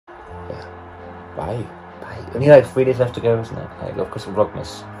Bye. Bye. Only like 3 days left to go, isn't it? I love Christmas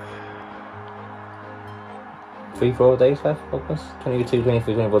Vlogmas. 3-4 days left, Vlogmas? 22,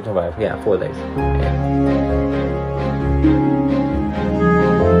 23, 24, 25. Yeah, 4 days.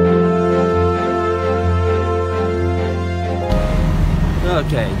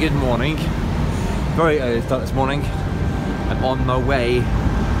 Okay, good morning. Very early start this morning. I'm on my way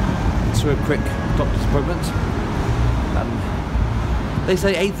to a quick doctor's appointment. They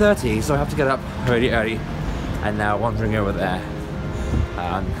say 8:30, so I have to get up really early. And now wandering over there.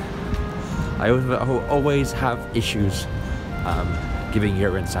 I always have issues giving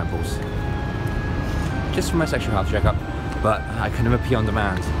urine samples. Just for my sexual health checkup, but I can never pee on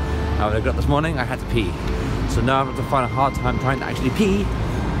demand. When I got up this morning, I had to pee. So now I'm going to find a hard time trying to actually pee.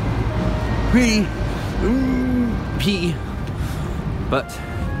 Pee. But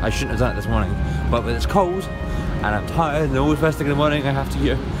I shouldn't have done it this morning. But when it's cold and I'm tired and always first thing in the morning, I have to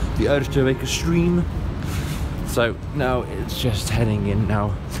get the urge to make a stream. So now it's just heading in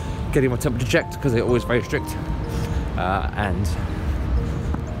now, getting my temperature checked because they're always very strict, and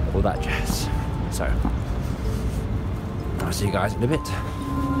all that jazz. So I'll see you guys in a bit.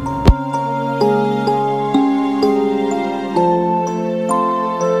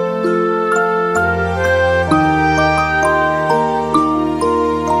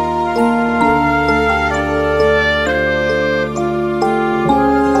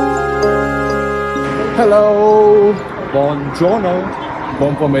 Hello, buongiorno,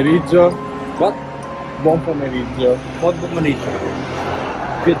 buon pomeriggio. What? Buon pomeriggio. What pomeriggio?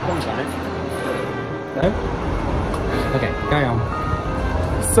 Good morning. No? Okay, carry on.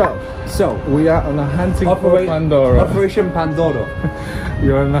 So we are on a hunting for Pandoro. Operation Pandoro.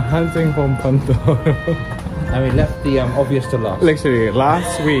 You're on a hunting for Pandoro. And we left the obvious to last. Literally,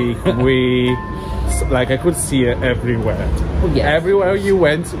 last week I could see it everywhere. Well, yes. Everywhere you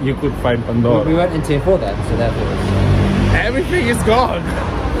went, you could find Pandoro. We went in tier 4 then, so therefore everything is gone.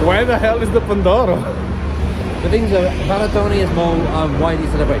 Where the hell is the Pandoro? the things are, Panettone is more widely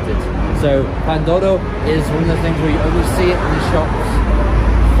celebrated. So Pandoro is one of the things where you only see it in the shops,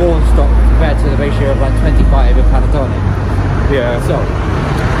 4 stock compared to the ratio of like 25 with Panettone. Yeah. So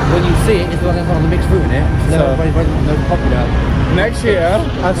when you see it, it's like on the mixed fruit in it. So everybody's no popular. Next year,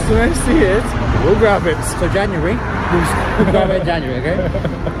 as soon as I see it, we'll grab it. So January, we'll grab it in January, okay?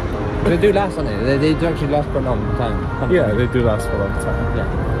 They do last on it. They do actually last for a long time. Yeah, they do last for a long time. Yeah.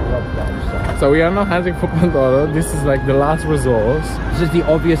 So we are not hunting for Pandoro. This is like the last resort. This is the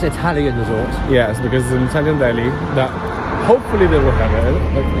obvious Italian resort. Yes, because it's an Italian deli that hopefully they will have it.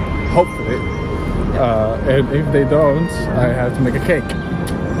 Hopefully. Yeah. And if they don't, I have to make a cake.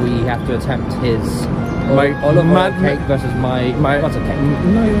 We have to attempt his olive oil cake versus my butter cake.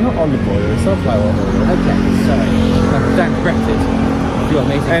 No, you're not olive oil, it's sunflower oil. Okay, sorry. I'm directed. Do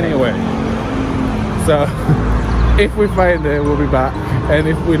amazing. Anyway, so if we find it, we'll be back. And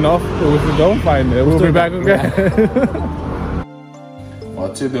if we don't find it, we'll be back again.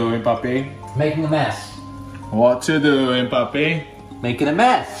 What you doing, puppy? Making a mess. What you doing, puppy? Making a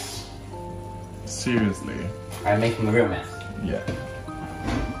mess. Seriously? I'm making a real mess. Yeah.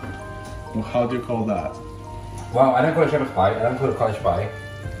 Well, how do you call that? Well, I don't call it shepherd's pie. I don't call it cottage pie.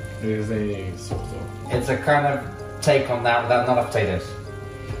 It is a sort of. It's a kind of take on that without not potatoes.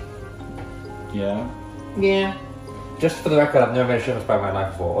 Yeah. Yeah. Just for the record, I've never made a shepherd's pie in my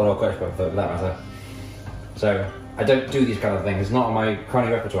life before, or a cottage pie for that matter. So I don't do these kind of things. It's not on my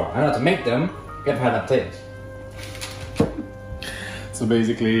culinary repertoire. I know how to make them. You have to have enough potatoes. So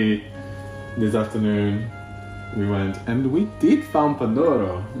basically, this afternoon we went and we did found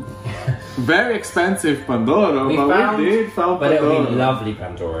Pandoro. Very expensive Pandoro, but we did found Pandoro. But it would be lovely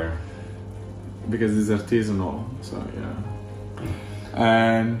Pandoro. Because it's artisanal, so yeah.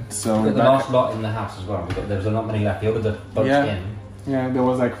 And so we got the last lot in the house as well. There was not many left. They ordered the boats in. Yeah, there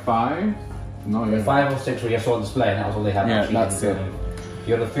was like 5. No, yeah. 5 or 6 we just saw on display, and that was all they had. Yeah, that's it.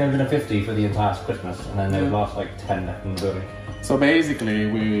 You had 350 for the entire Christmas, and then there was last like 10 left in the building. So basically,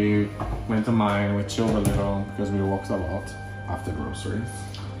 we went to mine, we chilled a little because we walked a lot after groceries.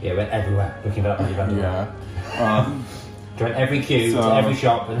 Yeah, we went everywhere looking for that bloody Pandoro. Yeah. Joined every queue, to every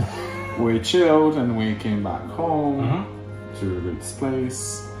shop. And we chilled and we came back home to this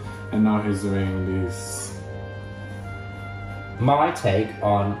place, and now he's doing this. My take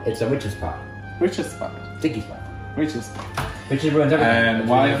on it's a witch's pie. Witch's pie. Diggy's pie. Witch's pie. Which is ruined everything. And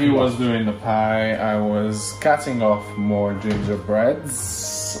while he was doing the pie, I was cutting off more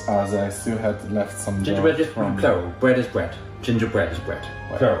gingerbreads, as I still had left some gingerbread is plural. Bread is bread. Gingerbread is bread.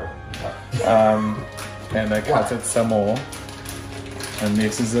 Plural. And I cut it some more. And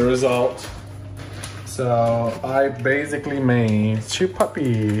this is the result. So I basically made 2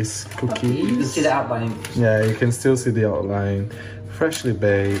 puppies cookies. You can see the outline. Yeah, you can still see the outline. Freshly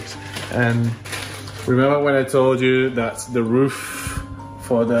baked. And remember when I told you that the roof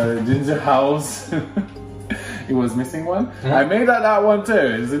for the ginger house, it was missing one? I made that one too.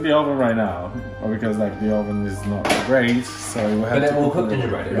 It's in the oven right now. Because like the oven is not great, so we have to. But it will cook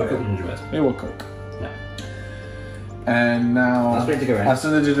gingerbread. It will cook gingerbread. It will cook. Yeah. And now, that's ready to go in. As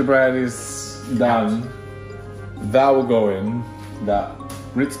soon as the gingerbread is done, that will go in. That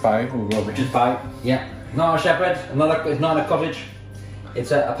Ritz pie will go in. Ritz pie. Yeah. Not a shepherd. It's not a cottage.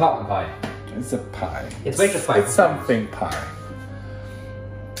 It's an apartment pie. It's a pie. It's baker's pie. It's something pie.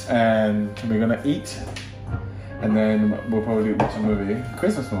 And we're gonna eat. And then we'll probably watch a movie.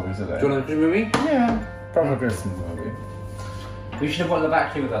 Christmas movie today. Do you want to watch a movie? Yeah, probably a Christmas movie. We should have watched Love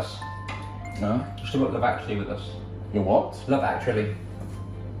Actually with us. No? We should have watched Love Actually with us. You what? Love Actually.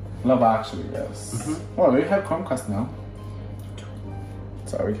 Love Actually, yes. Well, we have Chromecast now.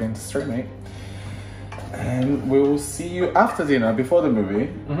 So we can stream it. And we will see you after dinner, before the movie.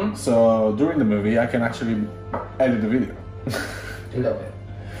 So during the movie, I can actually edit the video. A little bit.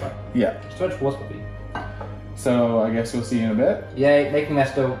 Right. Yeah. So much was puppy. So I guess we'll see you in a bit. Yay, making that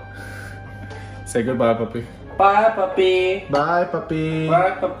still. Say goodbye, puppy. Bye, puppy. Bye, puppy.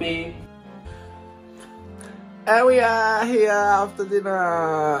 Bye, puppy. And we are here after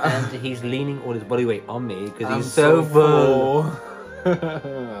dinner. And he's leaning all his body weight on me because he's so full.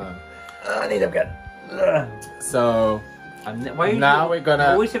 I need him again. So now we're gonna.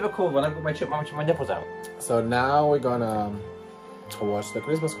 I always hit record when I've got my nipples out. So now we're gonna watch the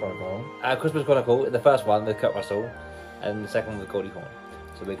Christmas Chronicle. Christmas Chronicle, the first one, the Kurt Russell, and the second one, the Goldie Hawn.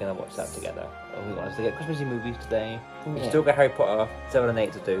 So we're gonna watch that together. We want to get Christmassy movies today. We still got Harry Potter 7 and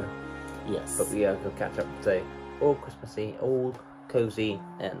 8 to do. Yes. But we will catch up today. All Christmassy, all cozy,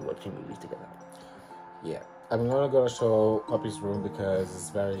 and watching movies together. Yeah. I'm gonna show Puppy's room because it's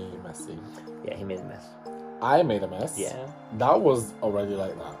very messy. Yeah, he made a mess. I made a mess. Yeah. That was already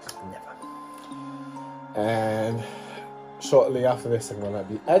like that. Never. And shortly after this, I'm gonna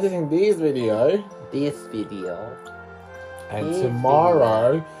be editing this video. And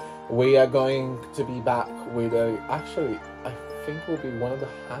tomorrow, we are going to be back with actually, I think will be one of the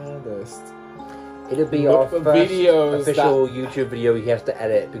hardest. It'll be our first official YouTube video he has to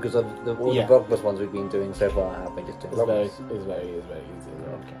edit because of all the VLOGMAS ones we've been doing so far. I've been just doing VLOGMAS. It's very easy.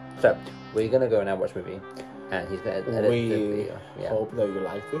 Okay. So, we're going to go now watch a movie. And he's going to edit the video. We hope that you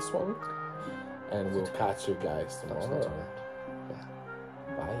like this one. And we'll catch you guys tomorrow.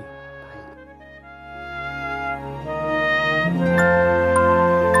 Bye. Bye.